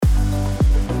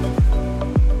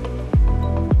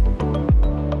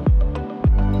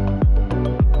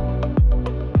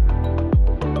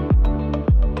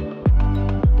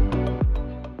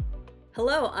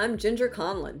I'm Ginger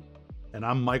Conlon. And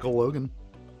I'm Michael Logan,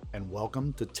 and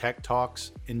welcome to Tech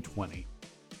Talks in 20.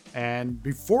 And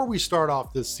before we start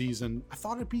off this season, I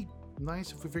thought it'd be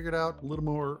nice if we figured out a little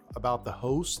more about the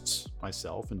hosts,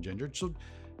 myself and Ginger. So,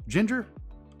 Ginger,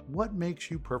 what makes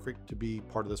you perfect to be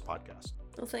part of this podcast?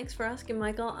 Well, thanks for asking,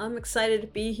 Michael. I'm excited to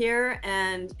be here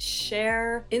and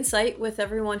share insight with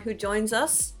everyone who joins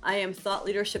us. I am Thought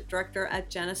Leadership Director at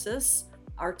Genesys.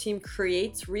 Our team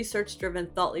creates research-driven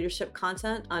thought leadership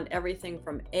content on everything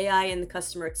from AI in the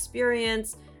customer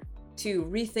experience to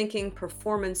rethinking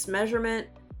performance measurement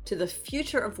to the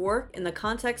future of work in the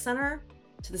contact center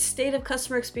to the state of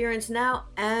customer experience now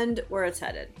and where it's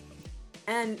headed.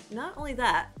 And not only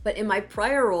that, but in my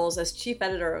prior roles as chief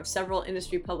editor of several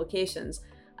industry publications,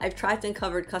 I've tracked and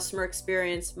covered customer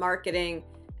experience, marketing,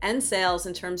 and sales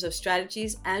in terms of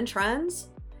strategies and trends,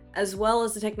 as well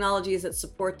as the technologies that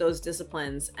support those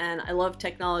disciplines. And I love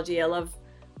technology. I love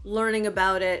learning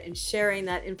about it and sharing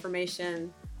that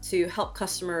information to help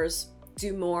customers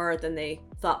do more than they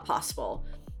thought possible.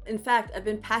 In fact, I've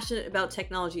been passionate about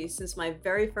technology since my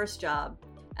very first job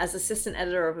as assistant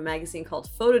editor of a magazine called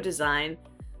Photo Design,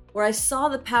 where I saw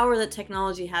the power that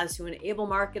technology has to enable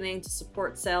marketing, to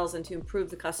support sales, and to improve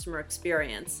the customer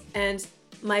experience. And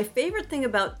my favorite thing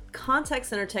about contact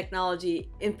center technology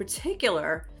in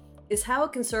particular is how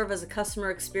it can serve as a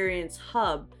customer experience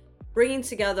hub, bringing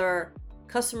together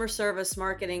customer service,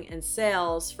 marketing, and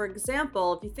sales. For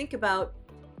example, if you think about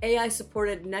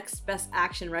AI-supported next best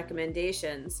action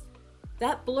recommendations,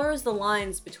 that blurs the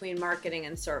lines between marketing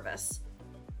and service.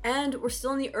 And we're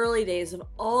still in the early days of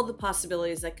all the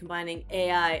possibilities that combining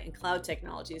AI and cloud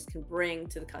technologies can bring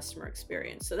to the customer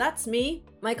experience. So that's me.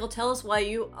 Michael, tell us why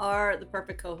you are the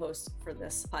perfect co-host for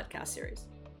this podcast series.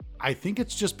 I think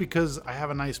it's just because I have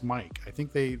a nice mic. I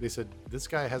think they said, this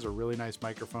guy has a really nice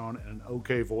microphone and an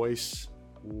okay voice.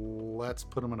 Let's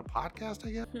put him in a podcast,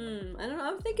 I guess? I don't know.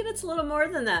 I'm thinking it's a little more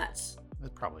than that.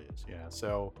 It probably is, yeah.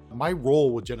 So my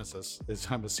role with Genesys is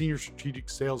I'm a senior strategic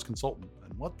sales consultant.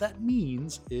 And what that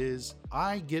means is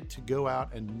I get to go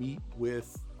out and meet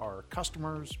with our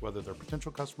customers, whether they're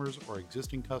potential customers or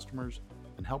existing customers,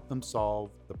 and help them solve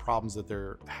the problems that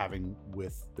they're having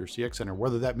with their CX center,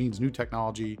 whether that means new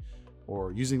technology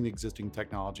or using the existing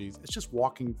technologies. It's just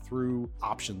walking through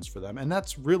options for them. And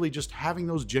that's really just having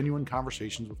those genuine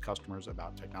conversations with customers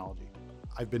about technology.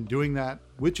 I've been doing that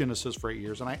with Genesys for 8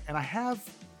 years, and I have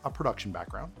a production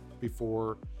background.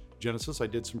 Before Genesys, I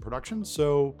did some production.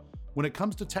 So when it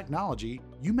comes to technology,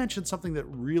 you mentioned something that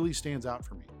really stands out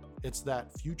for me. It's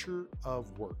that future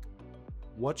of work.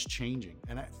 What's changing?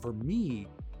 And for me,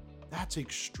 that's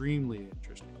extremely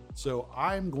interesting. So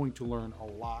I'm going to learn a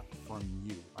lot from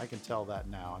you. I can tell that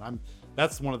now. And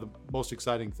that's one of the most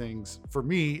exciting things for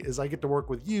me is I get to work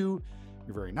with you.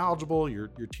 You're very knowledgeable. You're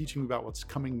teaching me about what's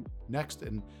coming next.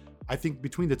 And I think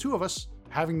between the two of us,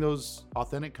 having those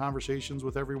authentic conversations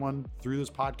with everyone through this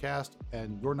podcast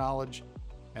and your knowledge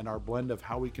and our blend of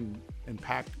how we can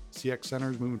impact CX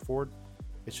centers moving forward,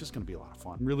 it's just going to be a lot of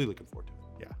fun. I'm really looking forward to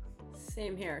it. Yeah.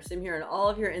 Same here. And all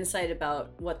of your insight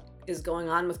about what is going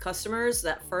on with customers,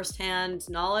 that firsthand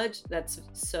knowledge,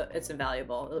 it's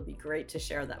invaluable. It'll be great to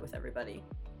share that with everybody.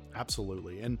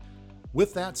 Absolutely. And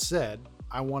with that said,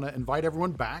 I want to invite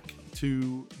everyone back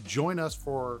to join us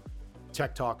for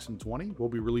Tech Talks in 20. We'll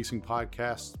be releasing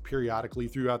podcasts periodically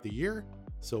throughout the year.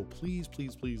 So please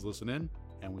listen in,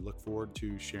 and we look forward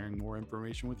to sharing more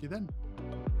information with you then.